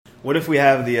What if we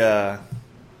have the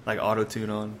like Autotune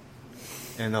on,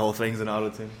 and the whole thing's an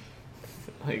Autotune?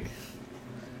 Like,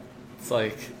 it's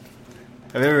like,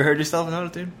 have you ever heard yourself in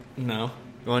Autotune? No.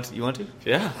 You want to?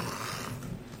 Yeah.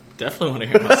 Definitely want to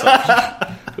hear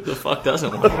myself. Who the fuck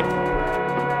doesn't want to hear?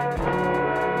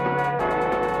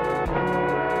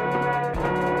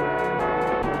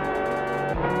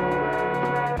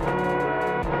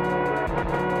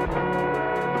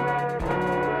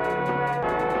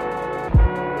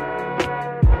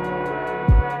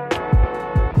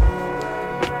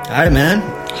 Alright, man.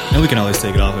 And we can always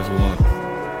take it off if we want.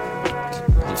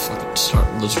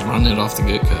 Let's run it off the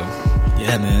get-go.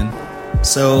 Yeah, man.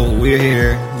 So, we're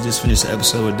here. We just finished the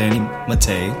episode with Danny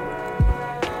Matei.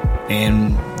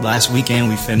 And last weekend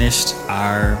we finished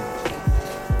our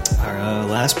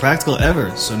last practical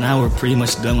ever. So now we're pretty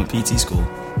much done with PT school.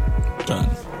 Done.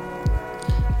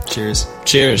 Cheers.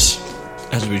 Cheers.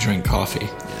 As we drink coffee.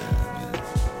 Yeah, man.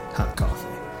 Hot coffee.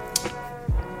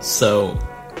 So,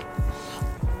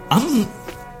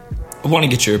 I want to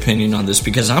get your opinion on this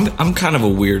because I'm kind of a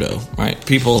weirdo, right?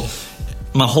 People,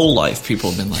 my whole life, people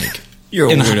have been like, "You're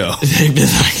a weirdo." They've been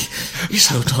like, "You're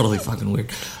so totally fucking weird."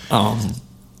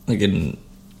 Like in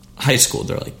high school,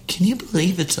 they're like, "Can you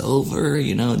believe it's over?"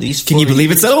 You know, these. Can you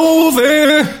believe it's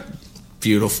over?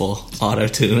 Beautiful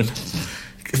Autotune.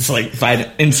 It's like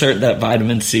insert that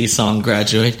Vitamin C song,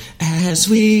 "Graduate as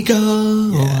we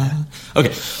go." Yeah.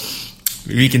 Okay,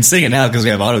 we can sing it now because we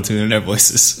have Autotune in our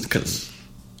voices. Because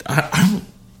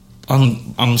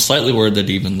I'm slightly worried that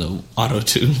even the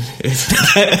Autotune,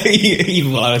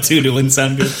 even Autotune, it wouldn't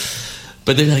sound good.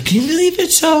 But they're like, "Can you believe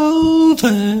it's over?"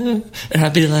 And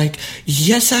I'd be like,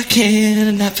 "Yes, I can."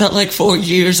 And that felt like 4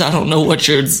 years. I don't know what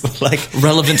your like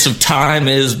relevance of time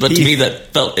is, but to me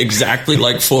that felt exactly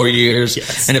like 4 years.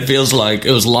 Yes. And it feels like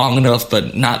it was long enough,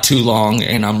 but not too long,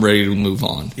 and I'm ready to move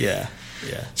on. Yeah,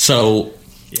 yeah. So,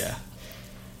 yeah.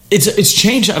 It's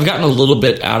changed. I've gotten a little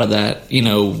bit out of that, you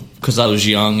know, because I was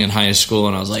young in high school,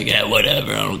 and I was like, yeah,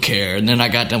 whatever, I don't care. And then I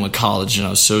got done with college, and I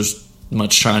was so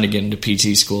much trying to get into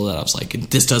PT school that I was like,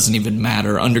 this doesn't even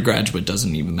matter. Undergraduate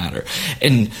doesn't even matter.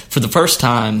 And for the first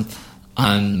time,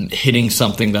 I'm hitting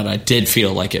something that I did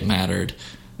feel like it mattered.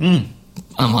 I'm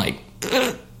like,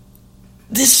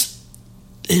 this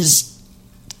is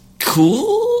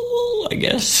cool, I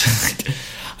guess.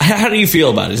 How do you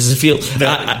feel about it? Does it feel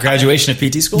the graduation of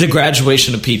PT school? The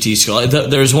graduation of PT school.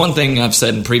 There's one thing I've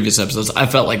said in previous episodes. I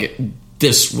felt like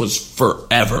this was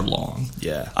forever long.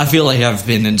 Yeah, I feel like I've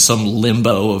been in some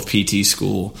limbo of PT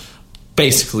school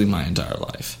basically my entire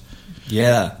life.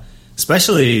 Yeah,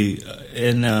 especially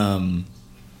in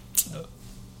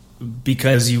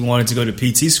because you wanted to go to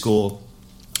PT school,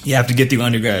 you have to get through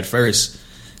undergrad first.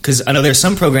 Because I know there's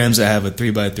some programs that have a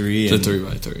 3x3. It's a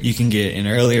 3x3. You can get in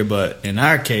earlier, but in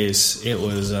our case, it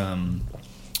was, I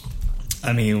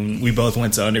mean, we both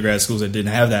went to undergrad schools that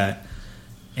didn't have that.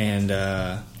 And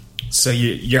so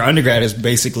your undergrad is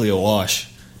basically a wash.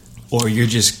 Or you're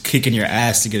just kicking your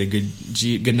ass to get a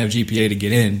good enough GPA to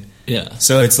get in. Yeah.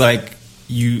 So it's like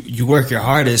you work your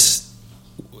hardest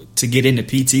to get into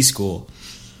PT school.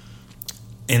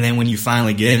 And then when you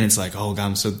finally get in, it's like, oh, God,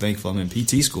 I'm so thankful I'm in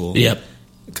PT school. Yep.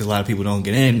 Because a lot of people don't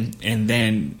get in. And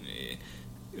then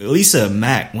Lisa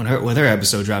Mack, when her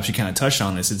episode dropped, she kind of touched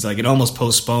on this. It's like it almost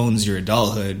postpones your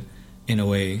adulthood in a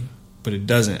way, but it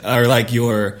doesn't. Or like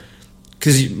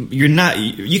because you're not,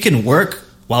 you can work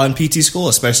while in PT school,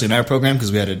 especially in our program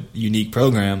because we had a unique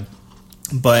program.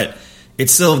 But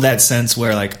it's still that sense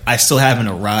where like I still haven't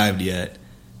arrived yet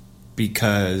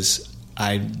because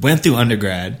I went through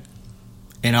undergrad,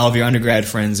 and all of your undergrad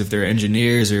friends, if they're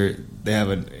engineers or they have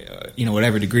a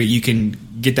whatever degree, you can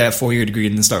get that 4-year degree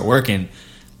and then start working.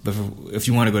 But if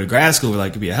you want to go to grad school,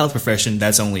 like to be a health profession,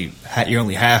 you're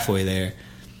only halfway there.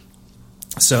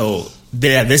 So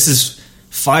yeah, this is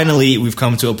finally we've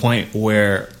come to a point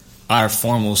where our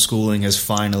formal schooling has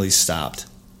finally stopped.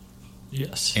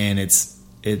 Yes, and it's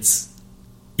this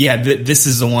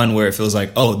is the one where it feels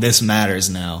like, oh, this matters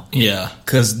now. Yeah,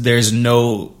 because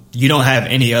you don't have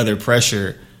any other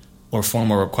pressure or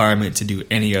formal requirement to do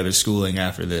any other schooling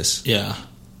after this. Yeah.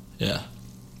 Yeah.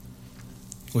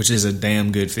 Which is a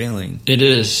damn good feeling. It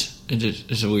is.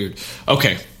 It's a weird.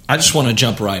 Okay. I just want to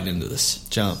jump right into this.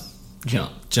 Jump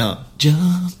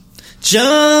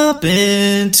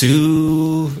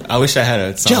into. I wish I had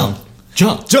a song.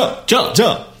 Jump.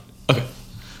 Okay.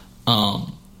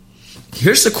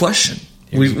 Here's the question.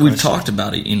 We've talked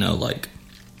about it, like,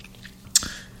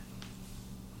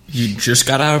 you just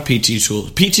got out of PT school.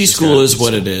 PT school is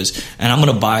what it is. And I'm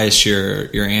going to bias your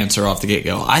answer off the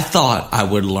get-go. I thought I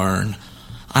would learn.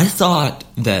 I thought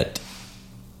that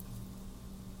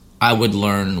I would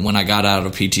learn when I got out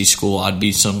of PT school. I'd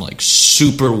be some like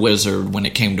super wizard when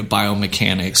it came to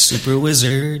biomechanics. Super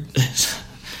wizard.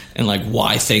 And like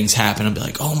why things happen. I'd be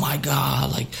like, oh my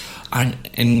God. Like,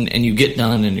 and you get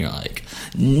done and you're like,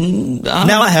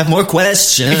 now I have more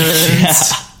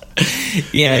questions.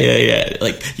 Yeah.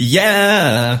 Like,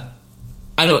 yeah.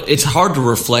 I know it's hard to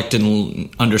reflect and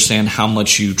understand how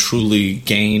much you truly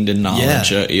gained in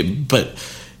knowledge. Yeah. But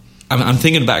I'm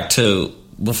thinking back to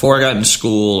before I got in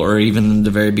school, or even in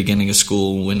the very beginning of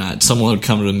school, when someone would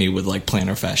come to me with like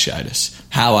plantar fasciitis,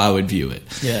 how I would view it.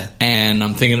 Yeah. And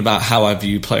I'm thinking about how I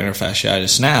view plantar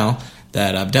fasciitis now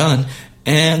that I've done,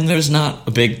 and there's not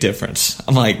a big difference.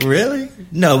 I'm like, really?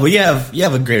 No, but you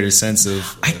have a greater sense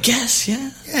of. I guess,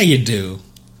 yeah. Yeah, you do.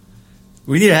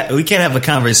 We can't have a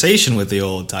conversation with the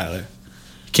old Tyler.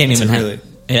 Can't even really.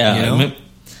 Yeah, you know? I mean,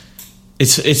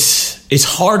 it's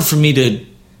hard for me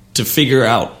to figure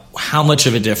out how much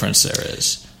of a difference there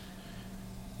is.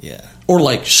 Yeah. Or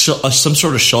like some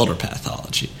sort of shoulder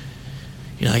pathology.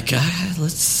 You're like,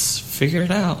 let's figure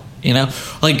it out. You know,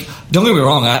 like don't get me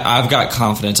wrong. I've got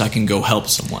confidence I can go help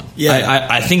someone. Yeah.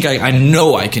 I think I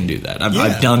know I can do that.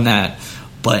 I've done that,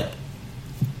 but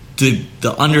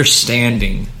the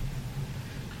understanding.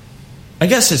 I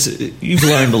guess you've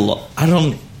learned a lot. I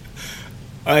don't.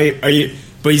 Are you?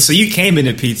 But so you came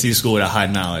into PT school with a high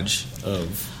knowledge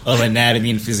of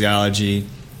anatomy and physiology.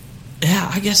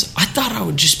 Yeah, I guess I thought I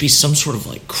would just be some sort of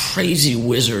like crazy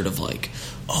wizard of like,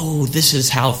 oh, this is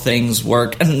how things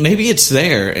work, and maybe it's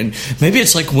there, and maybe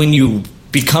it's like when you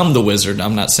become the wizard.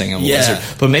 I'm not saying I'm a wizard,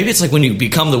 but maybe it's like when you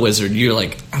become the wizard, you're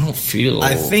like, I don't feel.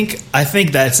 I think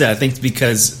that's it. I think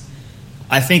because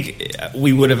I think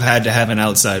we would have had to have an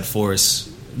outside force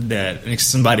that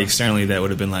somebody externally that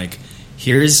would have been like,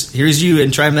 here's you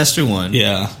in trimester 1.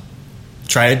 Yeah.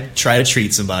 Try to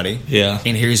treat somebody. Yeah.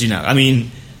 And here's you now. I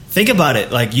mean, think about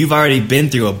it. Like, you've already been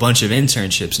through a bunch of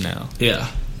internships now. Yeah.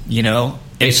 You know?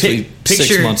 Basically,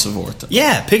 6 months of ortho.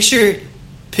 Yeah. Picture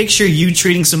you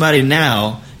treating somebody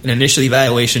now in an initial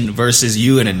evaluation versus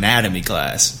you in anatomy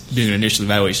class doing an initial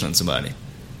evaluation on somebody.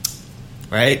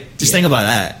 Right? Just think about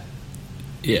that.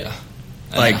 Yeah.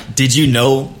 Like, did you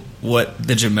know what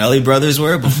the Gemelli brothers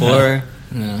were before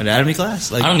anatomy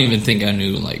class? Like, I don't even think I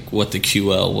knew like what the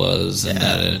QL was and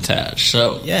that it attached.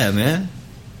 So yeah, man,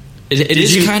 it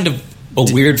is kind of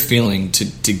a weird feeling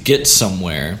to get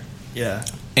somewhere,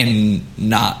 and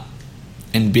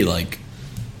be like,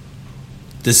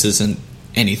 this isn't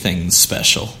anything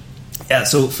special. Yeah.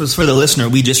 So for the listener,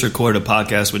 we just recorded a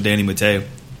podcast with Danny Matei,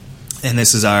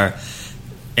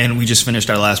 and we just finished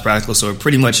our last practical. So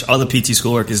pretty much all the PT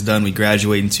schoolwork is done. We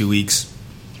graduate in 2 weeks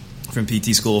from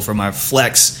PT school from our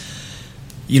Flex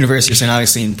University of St.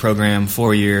 Augustine program,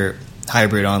 4-year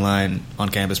hybrid online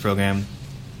on-campus program.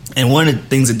 And one of the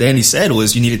things that Danny said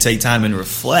was you need to take time and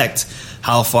reflect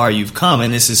how far you've come.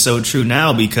 And this is so true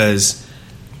now because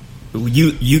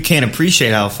you can't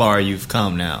appreciate how far you've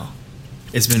come now.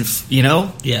 It's been,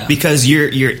 because you're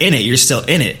in it. You're still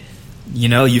in it. You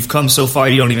know, you've come so far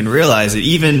you don't even realize it.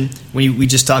 Even when we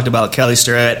just talked about Kelly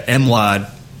Starrett, MWAD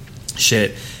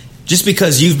shit, just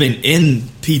because you've been in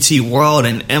PT world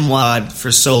and MWAD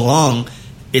for so long,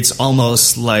 it's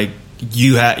almost like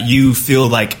you feel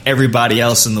like everybody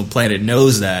else on the planet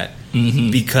knows that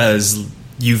because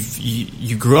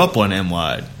you grew up on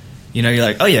MWAD. You know, you're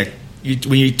like, oh yeah,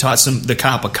 when you taught the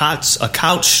cop a couch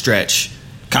stretch.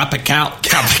 Taught the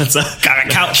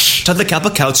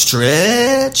couch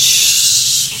stretch.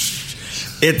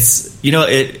 It's,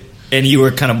 and you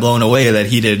were kind of blown away that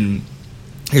he didn't.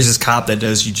 Here's this cop that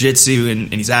does jiu-jitsu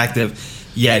and he's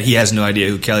active, yet he has no idea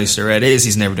who Kelly Starrett is.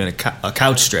 He's never done a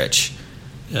couch stretch.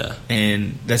 Yeah.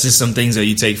 And that's just some things that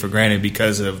you take for granted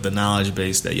because of the knowledge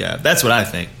base that you have. That's what I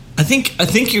think. I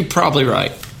think you're probably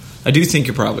right. I do think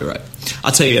you're probably right.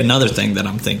 I'll tell you another thing that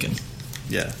I'm thinking.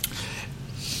 Yeah.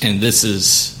 And this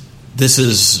is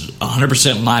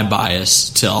 100% my bias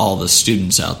to all the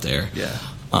students out there. Yeah.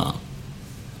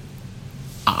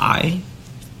 I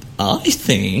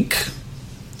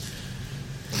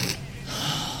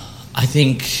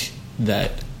think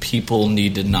that people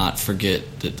need to not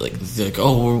forget that, like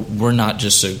oh, we're not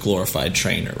just a glorified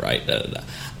trainer, right?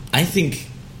 I think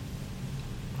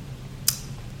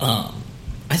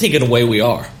in a way we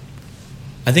are.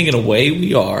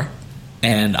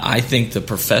 And I think the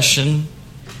profession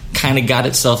kind of got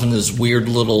itself in this weird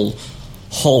little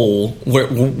hole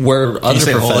where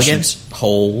other professions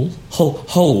hole.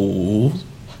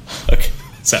 Okay,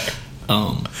 sorry.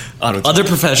 Other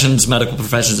professions, medical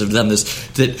professions, have done this.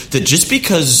 That just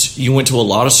because you went to a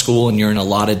lot of school and you're in a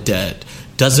lot of debt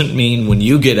doesn't mean when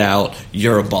you get out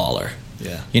you're a baller.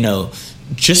 Yeah.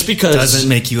 just because doesn't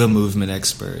make you a movement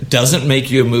expert. Doesn't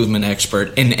make you a movement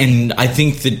expert. And I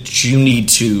think that you need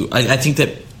to, I think that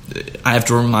I have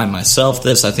to remind myself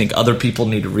this. I think other people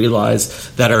need to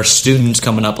realize that our students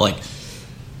coming up, like,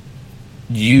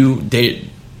 who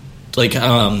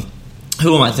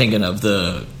am I thinking of?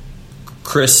 The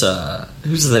Chris,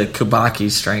 who's the Kabaki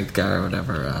strength guy or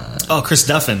whatever? Chris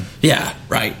Duffin. Yeah,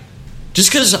 right. Just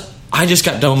because I just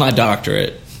got done with my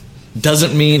doctorate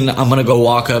doesn't mean I'm going to go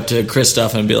walk up to Chris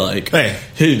Duffin and be like, hey,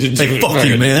 fuck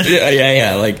you, man.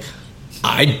 Yeah. Like,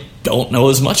 I don't know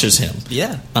as much as him.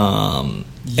 Yeah.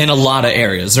 In a lot of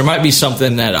areas. There might be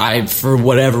something that for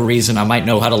whatever reason, I might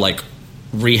know how to, like,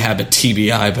 rehab a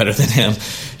TBI better than him,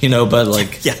 but,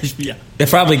 like, yeah. They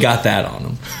probably got that on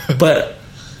him. But,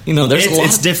 there's a lot.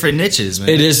 It's different niches, man.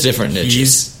 It is different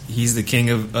niches. He's the king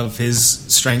of his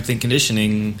strength and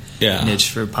conditioning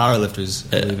niche for powerlifters.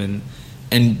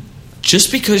 And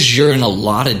just because you're in a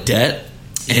lot of debt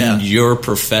and your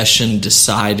profession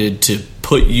decided to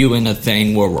put you in a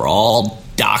thing where we're all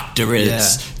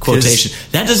doctorates, quotation,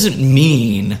 that doesn't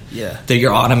mean that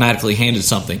you're automatically handed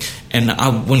something. And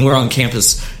when we're on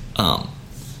campus,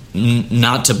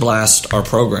 not to blast our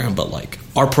program, but, like,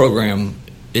 our program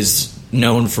is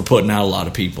known for putting out a lot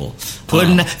of people.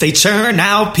 They churn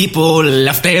out people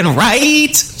left and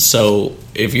right. So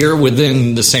if you're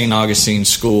within the St. Augustine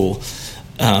School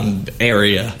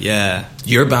area,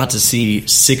 you're about to see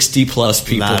 60 plus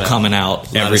people coming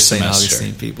out every semester. St.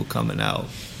 Augustine people coming out.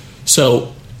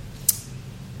 So,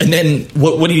 and then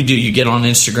what do? You get on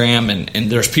Instagram,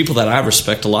 and there's people that I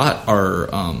respect a lot are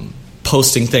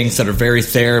posting things that are very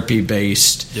therapy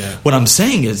based. Yeah. What I'm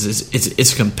saying is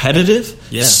it's competitive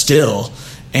still,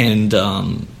 and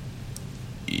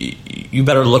you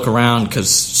better look around because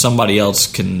somebody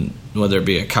else can, whether it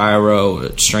be a chiro,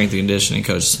 a strength and conditioning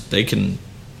coach, they can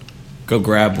go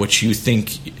grab what you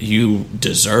think you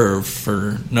deserve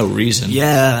for no reason.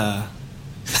 Yeah.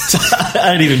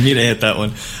 I didn't even mean to hit that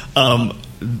one.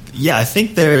 I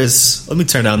think there's. Let me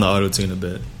turn down the auto-tune a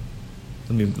bit.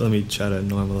 Let me try to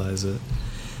normalize it.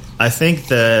 I think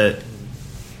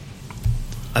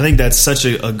that's such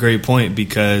a great point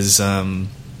because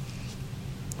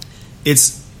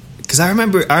it's because I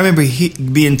remember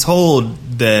being told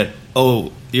that,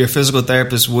 oh, you're a physical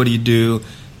therapist. What do you do?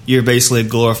 You're basically a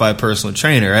glorified personal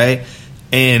trainer, right?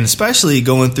 And especially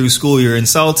going through school, you're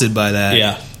insulted by that.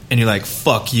 Yeah. And you're like,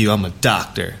 fuck you, I'm a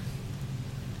doctor.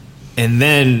 And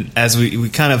then as we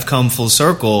kind of come full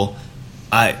circle,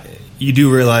 you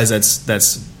do realize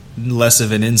that's less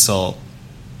of an insult,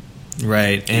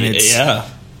 right? And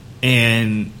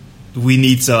and we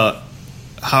need to.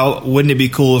 How wouldn't it be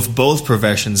cool if both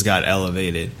professions got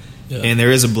elevated? Yeah. And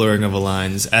there is a blurring of the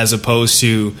lines, as opposed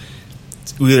to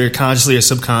either consciously or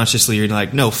subconsciously, you're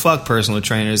like, no, fuck personal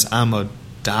trainers. I'm a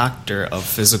doctor of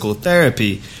physical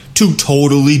therapy. Two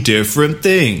totally different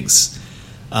things.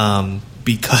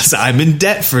 Because I'm in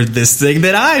debt for this thing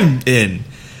that I'm in,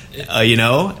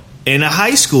 And a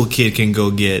high school kid can go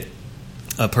get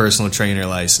a personal trainer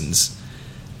license.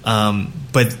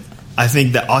 But I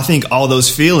think all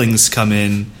those feelings come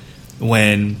in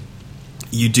when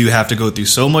you do have to go through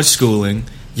so much schooling,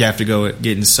 you have to go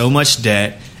get in so much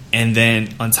debt, and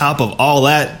then on top of all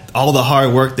that, all the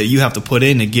hard work that you have to put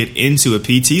in to get into a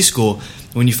PT school,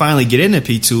 when you finally get into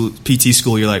PT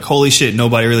school, you're like, holy shit,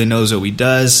 nobody really knows what we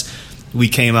does. We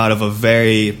came out of a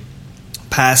very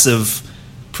passive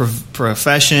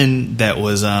profession that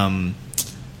was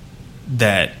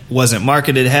that wasn't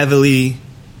marketed heavily,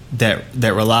 that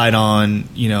relied on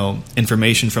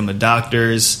information from the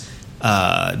doctors.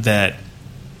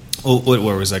 What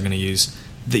word was I going to use?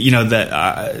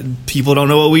 That people don't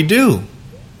know what we do.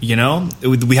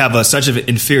 We have such an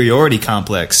inferiority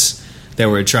complex that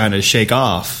we're trying to shake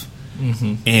off,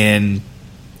 and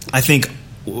I think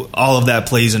all of that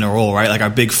plays in a role, right? Like our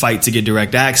big fight to get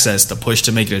direct access, the push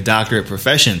to make it a doctorate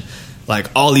profession. Like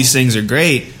all these things are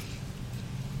great,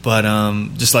 but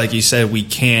just like you said, we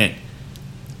can't.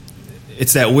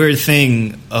 It's that weird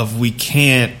thing of we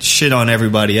can't shit on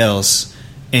everybody else,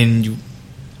 and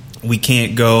we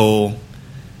can't go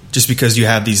just because you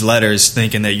have these letters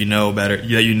thinking that you know better.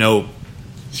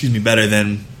 Better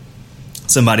than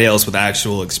somebody else with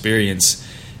actual experience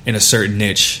in a certain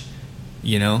niche,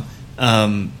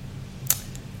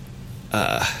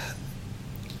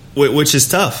 which is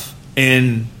tough.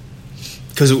 And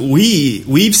because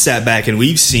we've sat back and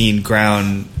we've seen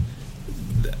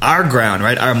our ground,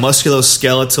 right? Our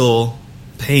musculoskeletal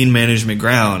pain management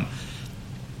ground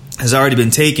has already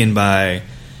been taken by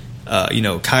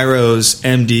chiros,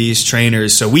 MDs,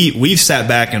 trainers. So we've sat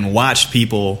back and watched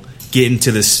people get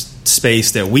into this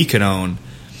space that we could own.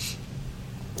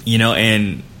 you know,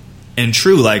 and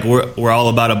true, like we're all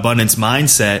about abundance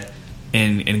mindset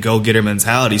and go-getter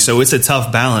mentality. So it's a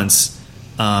tough balance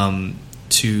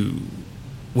to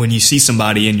when you see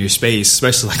somebody in your space,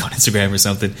 especially like on Instagram or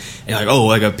something, and you're like, oh,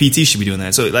 like a PT should be doing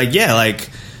that. So like, yeah, like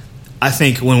I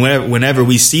think whenever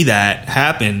we see that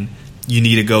happen, you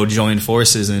need to go join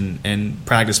forces and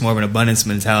practice more of an abundance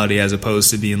mentality as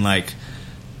opposed to being like,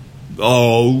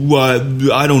 oh,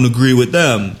 I don't agree with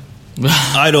them.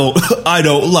 I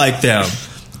don't like them.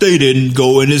 They didn't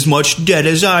go in as much debt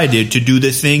as I did to do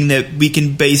the thing that we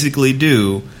can basically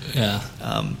do. Yeah.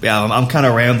 I'm kind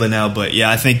of rambling now, but yeah,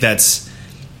 I think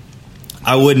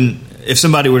I wouldn't, if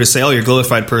somebody were to say, oh, you're a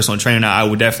glorified personal trainer now,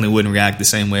 I definitely wouldn't react the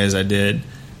same way as I did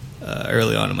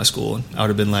early on in my school. I would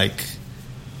have been like,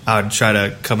 I would try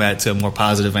to come at it to a more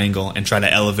positive angle and try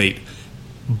to elevate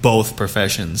both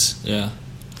professions. Yeah.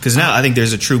 Because now I think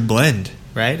there's a true blend,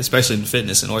 right? Especially in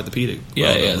fitness and orthopedic.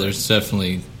 Yeah, there's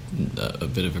definitely a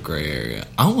bit of a gray area.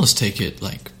 I almost take it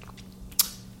like,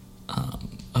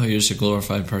 you're just a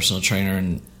glorified personal trainer,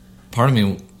 and part of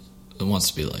me wants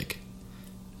to be like,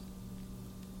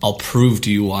 I'll prove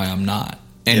to you why I'm not.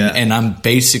 And I'm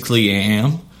basically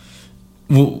am.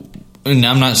 Well, and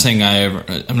I'm not saying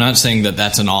that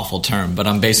that's an awful term, but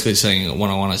I'm basically saying what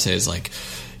I want to say is like,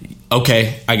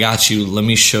 okay, I got you. Let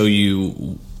me show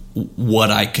you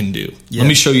what I can do. Yeah. Let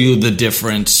me show you the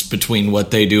difference between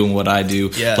what they do and what I do.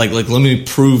 Yeah. Like let me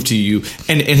prove to you.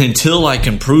 And until I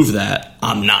can prove that,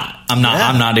 I'm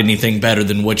not anything better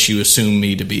than what you assume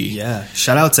me to be. Yeah.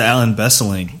 Shout out to Alan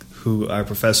Besseling, who our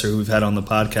professor who we've had on the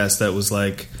podcast, that was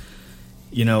like,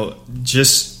 you know,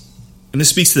 and this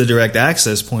speaks to the direct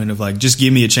access point of like, just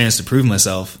give me a chance to prove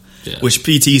myself, which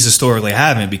PTs historically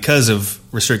haven't because of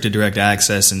restricted direct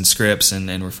access and scripts and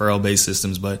referral based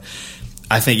systems. But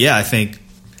I think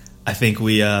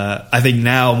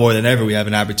now more than ever we have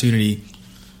an opportunity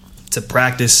to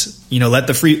practice. You know, let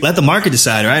the market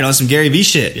decide, right? On some Gary Vee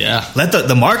shit. Yeah. Let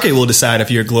the market will decide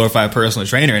if you're a glorified personal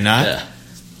trainer or not. Yeah.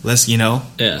 Let's, you know.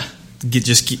 Yeah.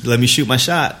 Let me shoot my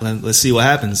shot. Let's see what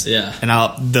happens. Yeah. And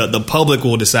the public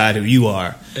will decide who you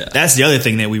are. Yeah. That's the other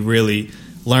thing that we really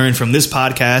learned from this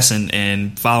podcast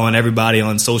and following everybody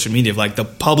on social media. Like, the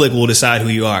public will decide who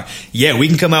you are. Yeah, we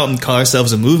can come out and call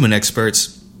ourselves a movement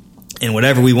experts and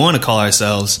whatever we want to call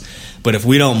ourselves, but if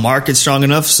we don't market strong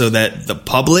enough so that the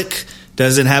public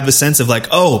doesn't have a sense of like,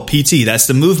 oh, PT, that's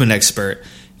the movement expert.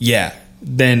 Yeah.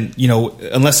 Then, you know,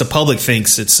 unless the public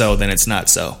thinks it's so, then it's not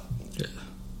so.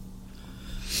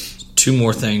 Two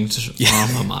more things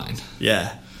on my mind.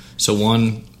 Yeah. So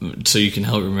one, so you can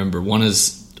help remember. One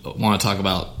is I want to talk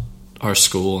about our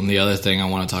school, and the other thing I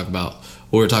want to talk about,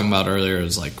 what we were talking about earlier,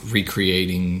 is like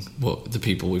recreating the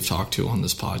people we've talked to on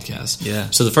this podcast.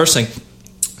 Yeah. So the first thing,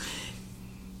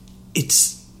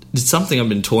 it's something I've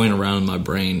been toying around in my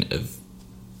brain of,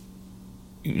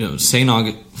 you know, St.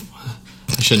 Augustine.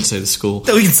 I shouldn't say the school.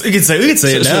 We can say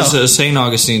it now. So St.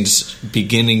 Augustine's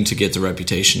beginning to get the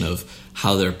reputation of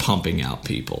how they're pumping out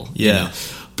people. Yeah. You know?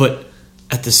 But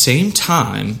at the same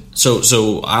time,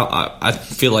 so I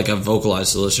feel like I've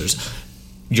vocalized to the listeners,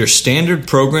 your standard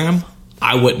program,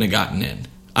 I wouldn't have gotten in.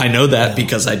 I know that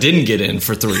because I didn't get in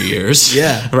for 3 years.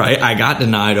 Yeah. Right? I got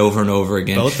denied over and over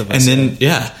again. Both of us. And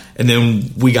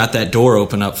then we got that door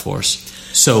open up for us.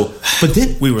 So, but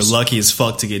then we were lucky as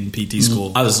fuck to get in PT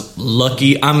school. I was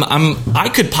lucky. I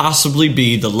could possibly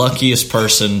be the luckiest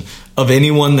person of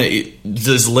anyone that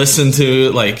just listened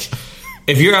to. Like,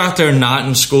 if you're out there not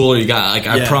in school, you got like,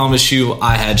 I promise you,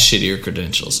 I had shittier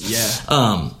credentials.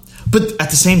 Yeah. But at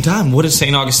the same time, what is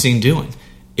St. Augustine doing?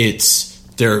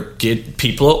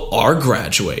 People are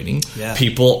graduating. Yeah.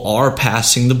 People are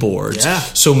passing the boards. Yeah.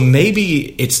 So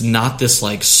maybe it's not this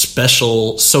like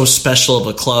so special of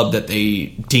a club that they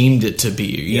deemed it to be.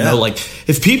 You know, like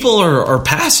if people are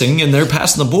passing and they're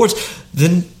passing the boards,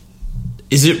 then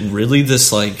is it really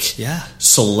this like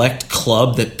select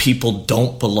club that people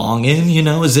don't belong in? You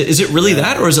know, is it really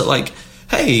that, or is it like,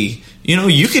 hey, you know,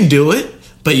 you can do it,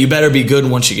 but you better be good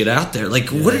once you get out there? Like,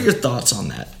 what are your thoughts on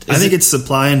that? I think it's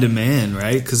supply and demand,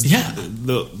 right? Because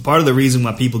the part of the reason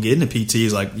why people get into PT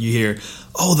is like, you hear,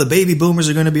 oh, the baby boomers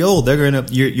are going to be old. They're going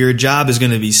to your job is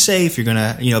going to be safe. You're going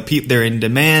to, you know, they're in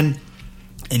demand.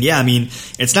 And yeah, I mean,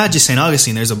 it's not just St.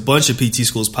 Augustine. There's a bunch of PT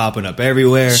schools popping up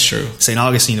everywhere. It's true. St.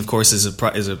 Augustine, of course, is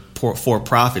a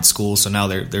for-profit school. So now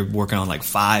they're working on like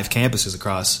 5 campuses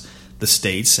across the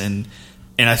states, and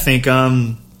I think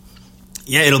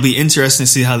it'll be interesting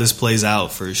to see how this plays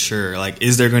out for sure. Like,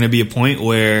 is there going to be a point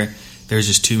where there's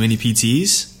just too many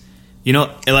PTs? You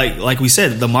know, like we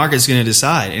said, the market's going to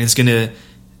decide, and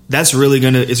it's really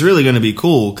going to be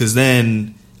cool, because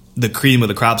then the cream of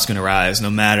the crop's going to rise, no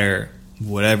matter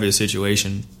whatever the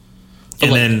situation.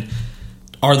 And Like, then,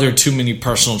 are there too many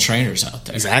personal trainers out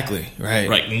there? exactly, right.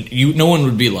 Right. No one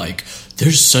would be like,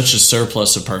 there's such a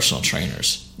surplus of personal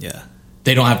trainers. Yeah.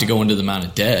 They don't have to go into the amount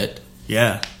of debt.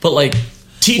 Yeah. But like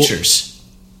teachers,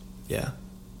 Yeah.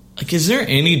 like, is there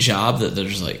any job that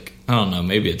there's like, I don't know,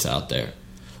 maybe it's out there,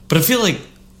 but I feel like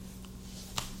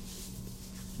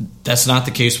that's not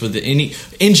the case with any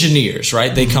engineers,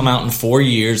 right? They come out in 4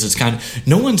 years. It's kind of,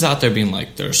 no one's out there being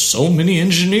like, there's so many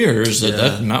engineers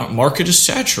that market is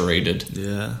saturated.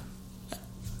 Yeah.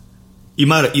 You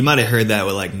might have heard that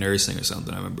with like nursing or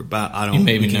something. I remember, but I don't.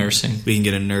 Maybe nursing. We can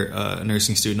get a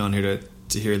nursing student on here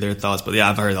to hear their thoughts. But yeah,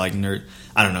 I've heard like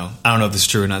I don't know if this is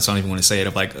true or not. So I don't even want to say it.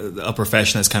 Of like a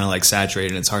profession that's kind of like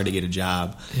saturated and it's hard to get a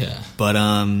job. Yeah. But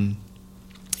I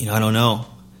don't know.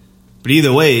 But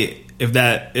either way,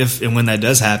 if and when that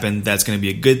does happen, that's going to be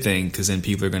a good thing because then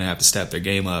people are going to have to step their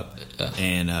game up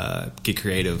and get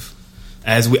creative,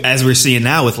 as we're seeing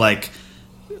now with like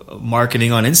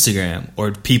marketing on Instagram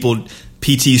or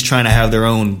PTs trying to have their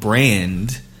own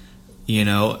brand. You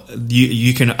know,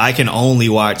 I can only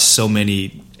watch so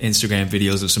many Instagram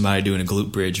videos of somebody doing a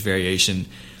glute bridge variation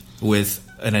with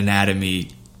an anatomy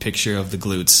picture of the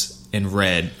glutes in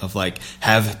red of like,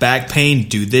 have back pain,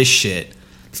 do this shit.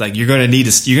 It's like you're gonna need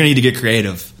to get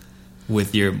creative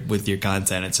with your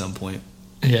content at some point.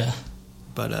 Yeah.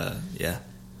 But yeah.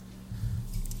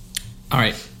 All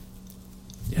right.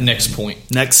 Yeah. Next point.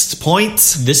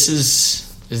 This is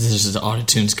the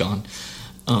Autotune's gone.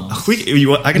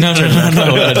 I can no.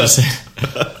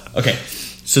 Okay.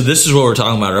 So this is what we were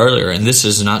talking about earlier, and this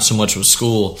is not so much with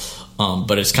school,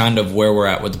 but it's kind of where we're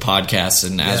at with the podcast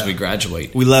and as we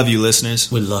graduate. We love you,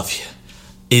 listeners. We love you.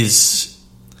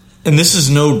 And this is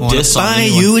no diss on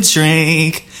anyone. Buy you a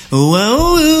drink.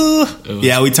 Whoa.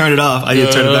 Yeah, we turned it off. I need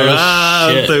to turn it back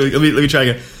off. Let me try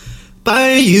again.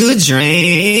 Buy you a drink.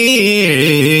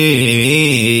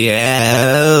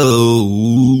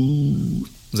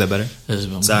 Was that better? This has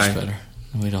been much better.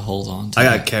 Way to hold on to I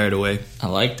got carried away. I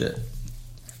liked it.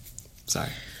 Sorry.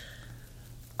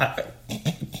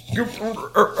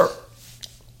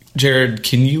 Jared,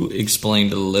 can you explain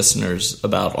to the listeners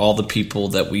about all the people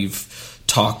that we've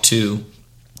talked to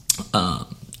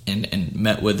and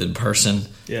met with in person?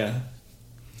 Yeah.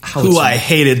 Who I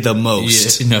hated the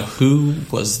most. Yeah, no, who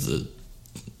was the...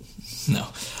 No.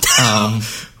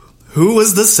 Who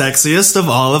was the sexiest of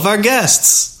all of our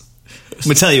guests? I'm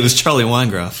going to tell you, it was Charlie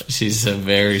Weingroff. She's a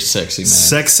very sexy man.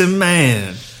 Sexy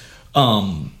man.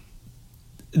 Can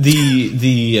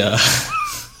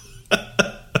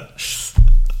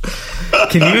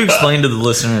you explain to the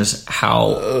listeners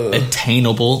how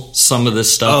attainable some of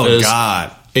this stuff is? Oh,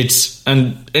 God. It's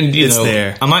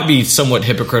there. I might be somewhat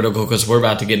hypocritical because we're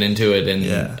about to get into it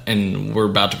and we're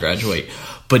about to graduate.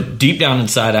 But deep down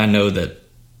inside, I know that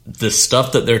the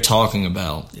stuff that they're talking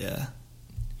about. Yeah.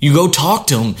 You go talk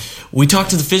to them. We talked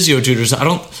to the physio tutors.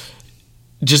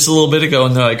 Just a little bit ago,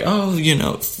 and they're like, "Oh,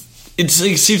 it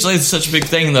seems like it's such a big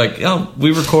thing." They're like, "Oh,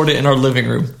 we record it in our living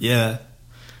room." Yeah.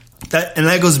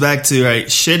 That goes back to,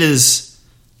 right, shit is,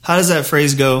 how does that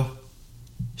phrase go?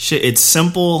 Shit, it's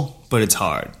simple, but it's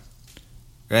hard.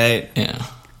 Right? Yeah.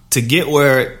 To get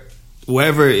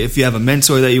wherever, if you have a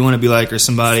mentor that you want to be like, or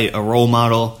somebody, a role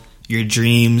model, your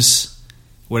dreams,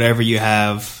 whatever you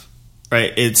have,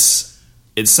 right? It's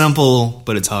simple,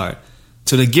 but it's hard.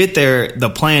 So to get there, the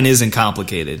plan isn't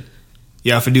complicated.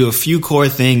 You have to do a few core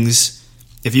things.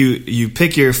 If you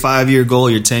pick your 5-year goal,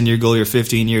 your 10-year goal, your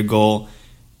 15-year goal,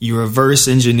 you reverse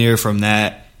engineer from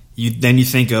that. Then you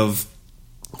think of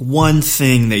one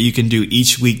thing that you can do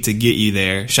each week to get you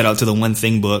there. Shout out to the One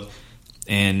Thing book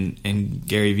and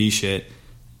Gary Vee shit.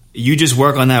 You just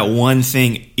work on that one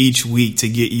thing each week to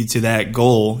get you to that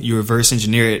goal. You reverse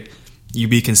engineer it. You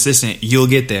be consistent. You'll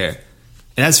get there.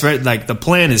 And that's right. Like, the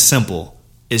plan is simple.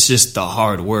 It's just the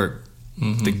hard work,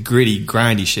 the gritty,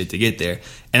 grindy shit to get there.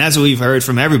 And that's what we've heard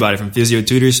from everybody, from physio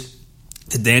tutors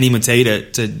to Danny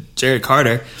Matei to Jared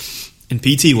Carter in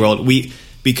PT world.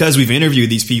 Because we've interviewed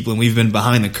these people and we've been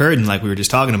behind the curtain, like we were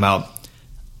just talking about,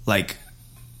 like,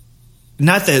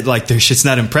 not that like their shit's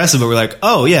not impressive, but we're like,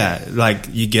 oh yeah, like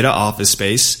you get an office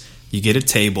space, you get a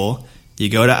table, you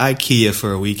go to IKEA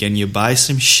for a weekend, you buy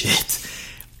some shit,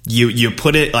 you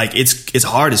put it, like, it's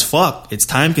hard as fuck, it's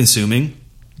time consuming,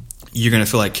 you're gonna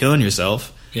feel like killing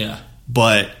yourself,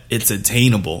 but it's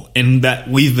attainable. And that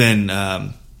we've been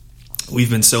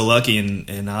so lucky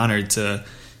and honored to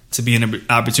be in an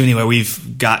opportunity where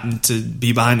we've gotten to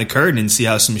be behind the curtain and see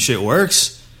how some shit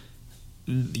works.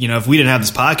 If we didn't have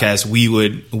this podcast, we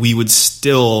would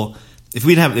still, if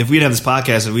we didn't have this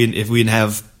podcast, if we didn't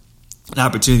have an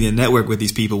opportunity to network with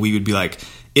these people, we would be like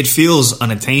it feels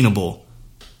unattainable,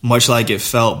 much like it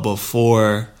felt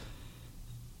before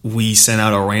we sent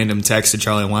out a random text to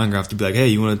Charlie Weingroff to be like, hey,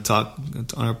 you want to talk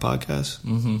on our podcast?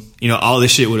 Mm-hmm. You know, all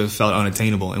this shit would have felt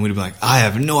unattainable, and we'd be like, I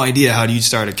have no idea how do you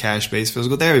start a cash-based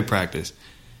physical therapy practice,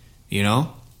 you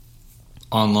know?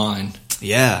 Online.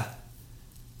 Yeah.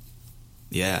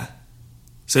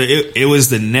 So it was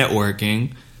the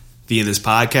networking via this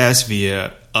podcast,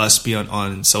 via us being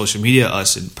on social media,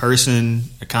 us in person,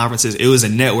 at conferences. It was a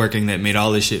networking that made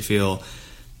all this shit feel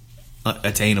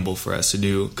attainable for us to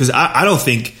do. Because I don't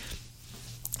think...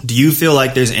 Do you feel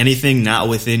like there's anything not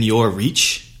within your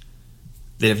reach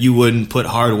that if you wouldn't put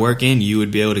hard work in, you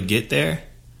would be able to get there?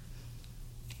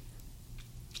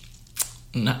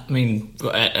 No, I mean,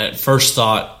 at first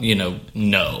thought,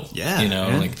 no.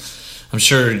 Yeah. Like, I'm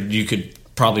sure you could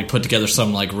probably put together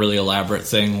some like really elaborate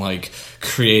thing, like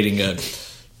creating a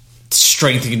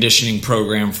strength and conditioning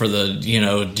program for the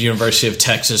University of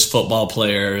Texas football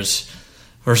players,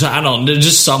 or I don't know,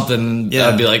 just something. Yeah.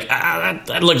 I'd be like,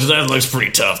 that looks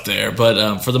pretty tough there.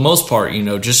 But for the most part,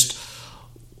 just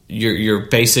your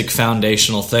basic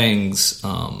foundational things.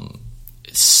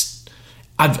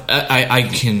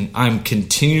 I'm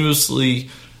continuously,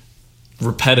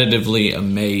 repetitively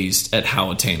amazed at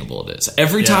how attainable it is.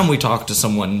 Every time we talk to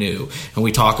someone new and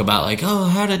we talk about like, oh,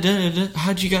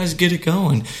 how'd you guys get it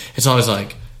going? It's always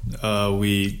like,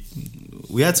 we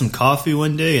had some coffee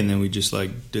one day and then we just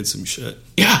like did some shit.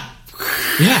 Yeah,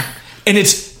 and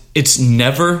it's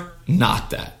never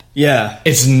not that. Yeah,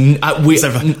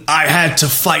 I had to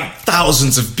fight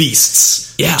thousands of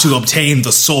beasts to obtain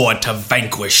the sword to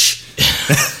vanquish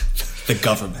the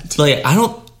government. Like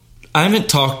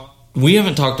we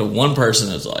haven't talked to one person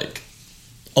that's like,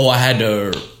 oh, I had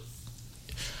to.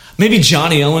 Maybe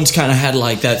Johnny Owens kind of had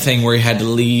like that thing where he had to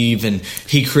leave and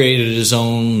he created his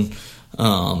own.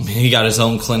 He got his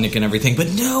own clinic and everything,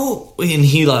 but no, and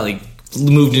he like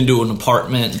moved into an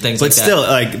apartment and things like that. But still,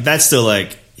 like that's still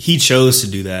like he chose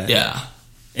to do that. Yeah,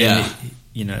 and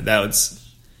that was.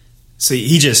 So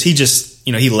he just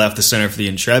he left the Center for the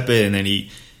Intrepid and then he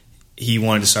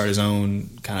wanted to start his own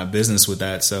kind of business with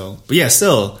that. So, but yeah,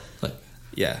 still.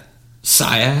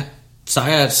 SciAT,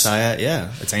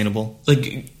 attainable.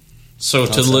 Like, so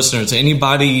to the listeners,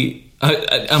 anybody,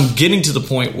 I'm getting to the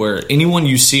point where anyone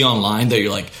you see online that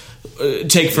you're like,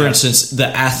 take for instance the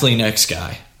Athlean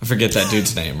guy. I forget that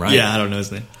dude's name, right? Yeah, I don't know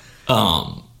his name.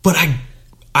 But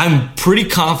I'm pretty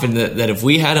confident that if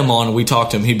we had him on and we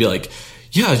talked to him, he'd be like,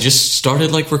 yeah, I just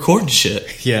started like recording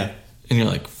shit. Yeah, and you're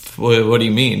like, what do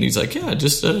you mean? He's like, yeah,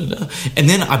 just and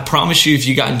then I promise you, if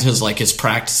you got into his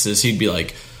practices, he'd be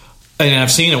like, and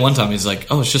I've seen it one time. He's like,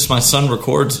 oh, it's just my son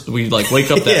records. We like wake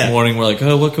up that morning. We're like,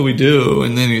 oh, what can we do?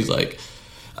 And then he's like,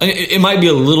 it might be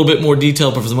a little bit more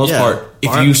detailed, but for the most part,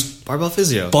 if you barbell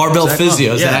physio,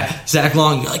 Zach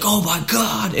Long, you're like, oh my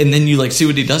god, and then you like see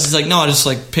what he does. He's like, no, I just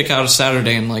like pick out a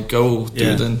Saturday and like go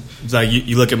through. Then it's like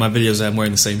you look at my videos, I'm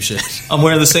wearing the same shit. I'm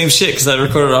wearing the same shit because I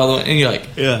recorded all the way, and you're like,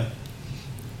 yeah.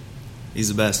 He's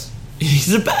the best.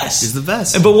 He's the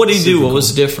best. But what did he do? What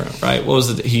was different, right? What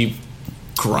was it? He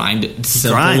grinded.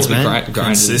 Grinds, man.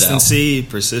 Consistency,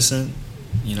 persistent,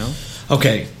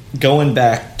 Okay, going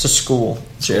back to school,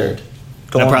 Jared.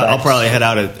 I'll probably head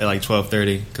out at like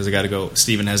 12:30 because I got to go.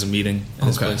 Steven has a meeting at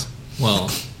his place. Well,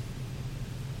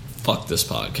 fuck this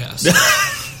podcast.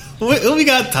 we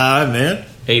got time, man.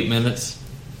 8 minutes.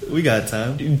 We got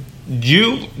time.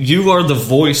 You are the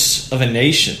voice of a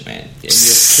nation, man. And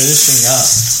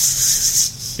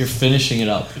you're finishing it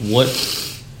up.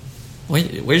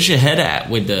 Where's your head at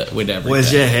with everything?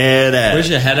 Where's your head at? Where's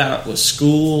your head at with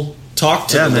school? Talk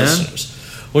to the listeners.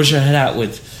 Where's your head at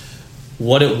with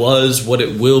what it was, what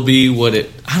it will be,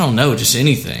 I don't know, just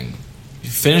anything.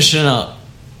 You're finishing up.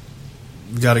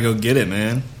 You gotta go get it,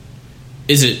 man.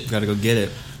 You gotta go get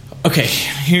it. Okay,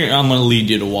 here I'm gonna lead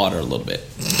you to water a little bit.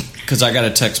 Because I got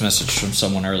a text message from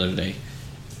someone earlier today.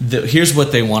 Here's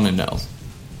what they want to know.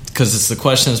 Because it's the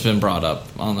question that's been brought up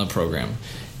on the program.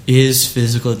 Is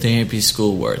physical therapy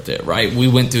school worth it, right? We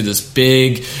went through this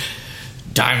big...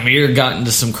 Dimir got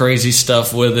into some crazy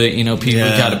stuff with it. People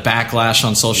got a backlash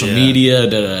on social media.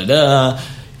 There's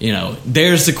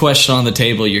the question on the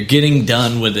table. You're getting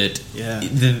done with it. Yeah.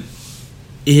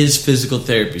 Is physical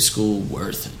therapy school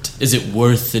worth it? Is it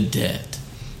worth the debt?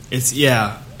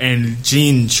 And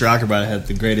Gene Schrockerbot had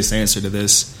the greatest answer to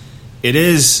this. It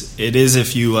is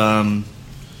if you...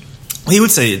 he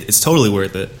would say it's totally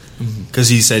worth it. Because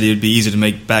he said it would be easy to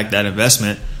make back that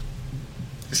investment.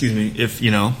 Excuse me. If, he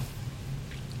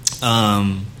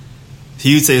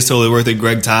would say it's totally worth it.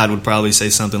 Greg Todd would probably say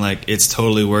something like it's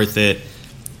totally worth it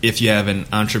if you have an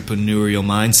entrepreneurial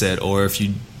mindset or if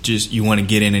you you want to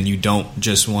get in and you don't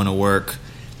just want to work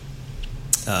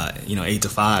 8 to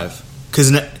 5.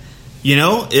 Because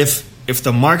if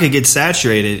the market gets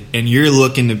saturated and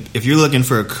if you're looking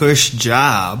for a cush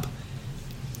job,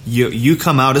 you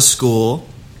come out of school,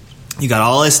 you got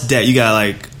all this debt, you got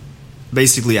like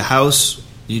basically a house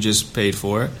you just paid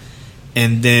for,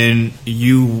 and then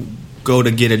you go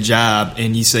to get a job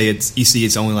and you see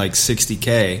it's only like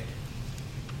 $60K,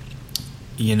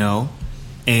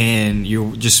 and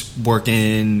you're just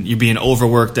working, you're being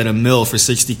overworked at a mill for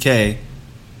 $60K.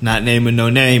 Not naming no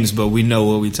names, but we know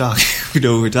what we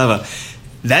know what we're talking about.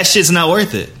 That shit's not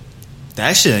worth it.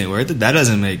 That shit ain't worth it. That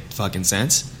doesn't make fucking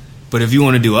sense. But if you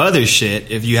want to do other shit,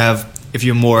 if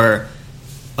you're more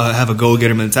have a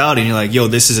go-getter mentality and you're like, yo,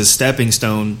 this is a stepping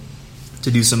stone to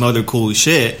do some other cool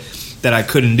shit that I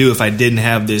couldn't do if I didn't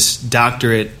have this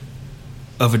doctorate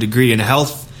of a degree in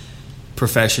health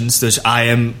professions, which I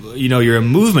am, you're a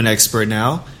movement expert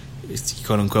now,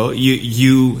 quote unquote.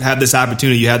 You have this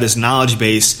opportunity, you have this knowledge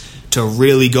base to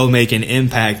really go make an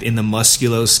impact in the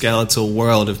musculoskeletal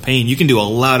world of pain. You can do a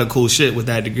lot of cool shit with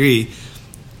that degree,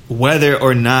 whether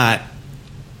or not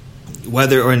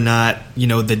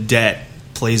the debt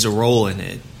plays a role in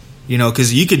it.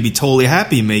 Because you could be totally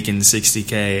happy making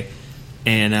 $60K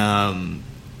and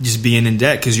just being in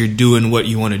debt because you're doing what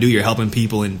you want to do. You're helping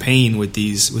people in pain with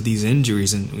these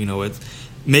injuries, and with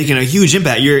making a huge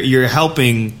impact. You're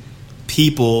helping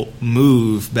people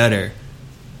move better.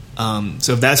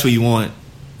 So if that's what you want,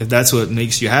 if that's what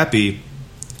makes you happy,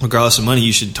 regardless of money,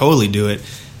 you should totally do it.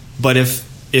 But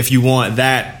if you want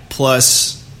that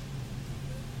plus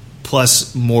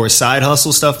more side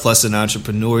hustle stuff, plus an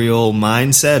entrepreneurial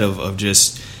mindset of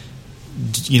just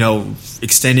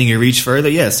extending your reach further,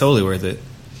 yeah, it's totally worth it.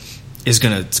 It's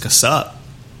gonna suck,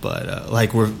 but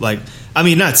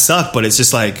not suck, but it's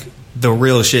just like the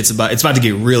real shit's about to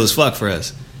get real as fuck for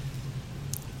us,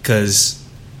 because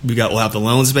we'll have the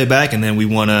loans to pay back, and then we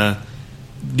want to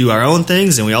do our own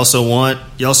things, and you also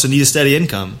need a steady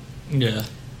income. Yeah.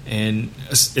 And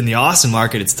in the Austin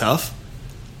market, it's tough.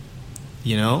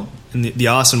 And the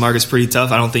Austin market's pretty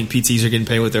tough. I don't think PTs are getting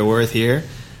paid what they're worth here.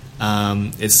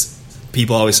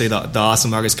 People always say the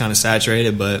Austin market's kind of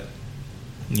saturated, but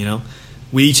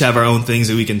we each have our own things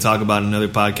that we can talk about in another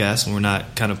podcast, and we're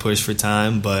not kind of pushed for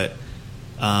time. But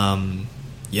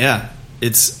yeah,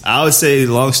 I would say,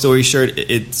 long story short,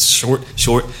 it's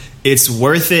short. It's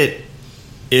worth it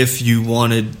if you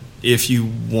want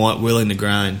willing to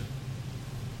grind.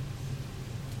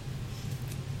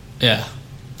 Yeah.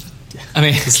 I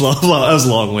mean, that was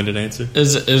a long-winded answer.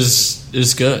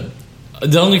 Is good.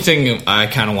 The only thing I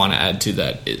kind of want to add to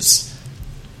that is,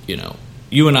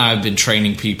 you and I have been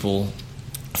training people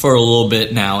for a little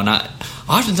bit now, and I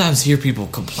oftentimes hear people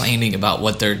complaining about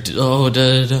what they're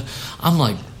doing. I'm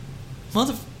like,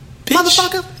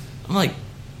 motherfucker. I'm like,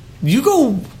 you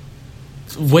go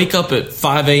wake up at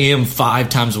 5 a.m. 5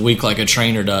 times a week like a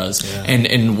trainer does, yeah. and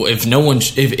if no one,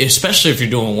 especially if you're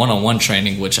doing one-on-one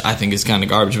training, which I think is kind of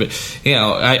garbage, but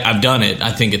I've done it.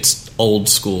 I think it's old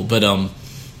school, but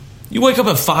you wake up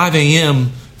at 5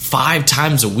 a.m. 5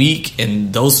 times a week,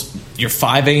 and your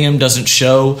 5 a.m. doesn't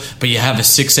show, but you have a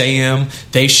 6 a.m.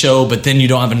 they show, but then you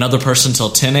don't have another person till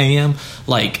 10 a.m.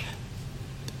 And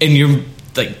you're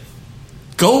like,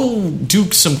 go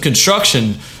do some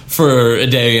construction for a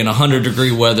day in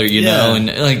 100-degree weather, know,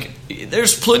 and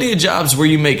there's plenty of jobs where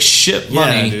you make shit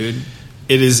money. Yeah, dude.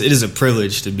 It is a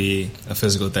privilege to be a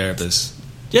physical therapist.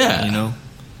 Yeah,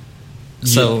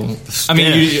 So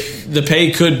the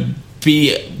pay could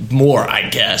be more, I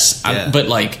guess. Yeah. But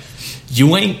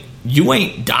you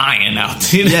ain't dying out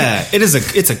there. Yeah,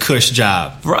 it's a cush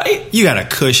job, right? You got a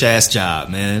cush ass job,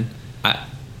 man.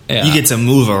 Yeah. You get to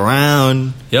move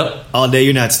around. Yep. All day.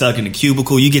 You're not stuck in a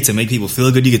cubicle. You get to make people feel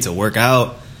good. You get to work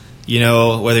out.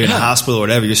 Whether you're in a hospital or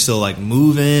whatever, you're still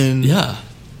moving. Yeah.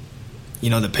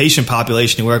 The patient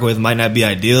population you work with might not be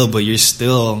ideal, but you're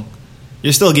still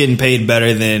getting paid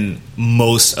better than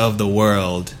most of the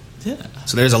world. Yeah.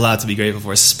 So there's a lot to be grateful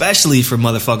for, especially for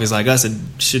motherfuckers like us that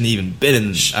shouldn't even been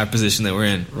in our position that we're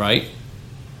in. Right.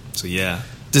 So yeah,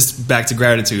 just back to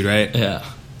gratitude, right? Yeah.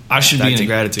 I should be in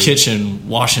a kitchen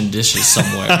washing dishes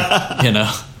somewhere,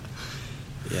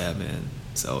 Yeah, man.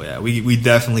 So yeah, we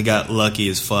definitely got lucky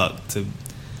as fuck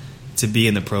to be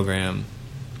in the program.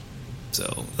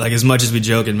 So as much as we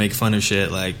joke and make fun of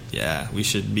shit, we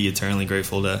should be eternally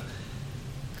grateful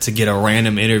to get a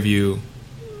random interview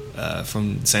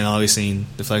from St. Augustine,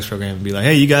 the Flex program, and be like,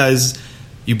 hey, you guys,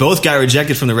 you both got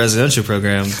rejected from the residential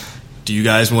program. Do you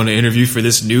guys want to interview for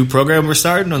this new program we're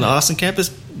starting on the Austin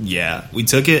campus? Yeah, we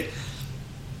took it.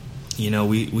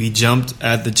 we jumped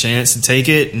at the chance to take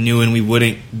it, knowing we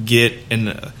wouldn't get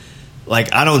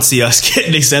like, I don't see us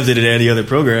getting accepted at any other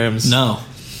programs. No.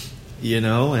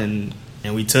 And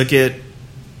we took it.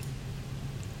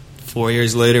 4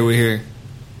 years later, we're here.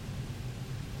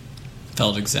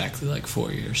 Felt exactly like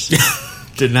 4 years.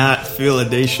 Did not feel a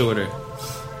day shorter.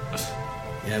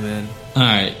 Yeah, man. All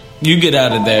right, you get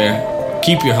out of there.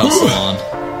 Keep your hustle on.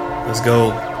 Let's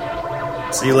go.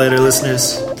 See you later,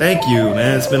 listeners. Thank you,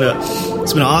 man. It's been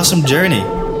an awesome journey.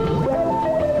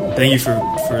 Thank you for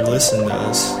listening to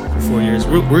us for 4 years.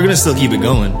 We're gonna still keep it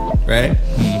going, right?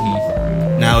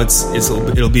 Mm-hmm. Now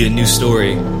it'll be a new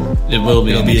story. It will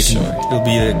be a new story. It'll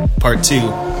be a part 2.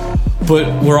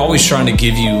 But we're always trying to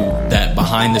give you that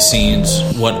behind the scenes,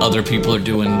 what other people are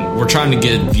doing. We're trying to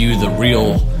give you the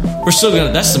real. We're still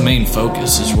gonna. That's the main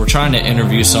focus. Is we're trying to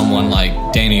interview someone like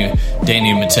Danny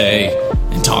Matei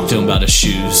and talk to him about his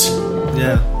shoes.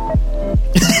 Yeah.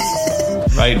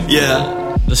 Right.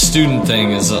 Yeah. The student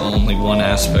thing is only one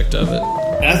aspect of it.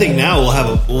 And I think now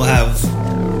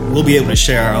we'll be able to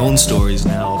share our own stories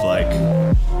now of like,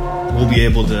 we'll be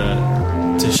able to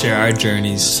share our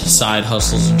journeys, side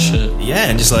hustles and shit. Yeah,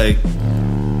 and just like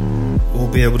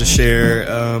we'll be able to share,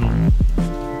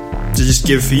 to just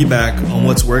give feedback on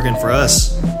what's working for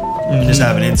us, and just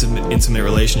have an intimate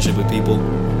relationship with people.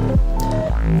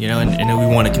 And we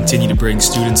want to continue to bring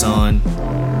students on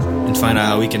and find out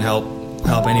how we can help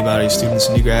anybody, students,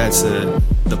 new grads, the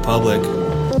public,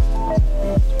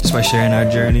 just by sharing our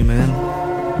journey, man.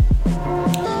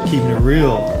 Keeping it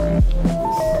real.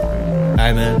 All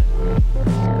right, man.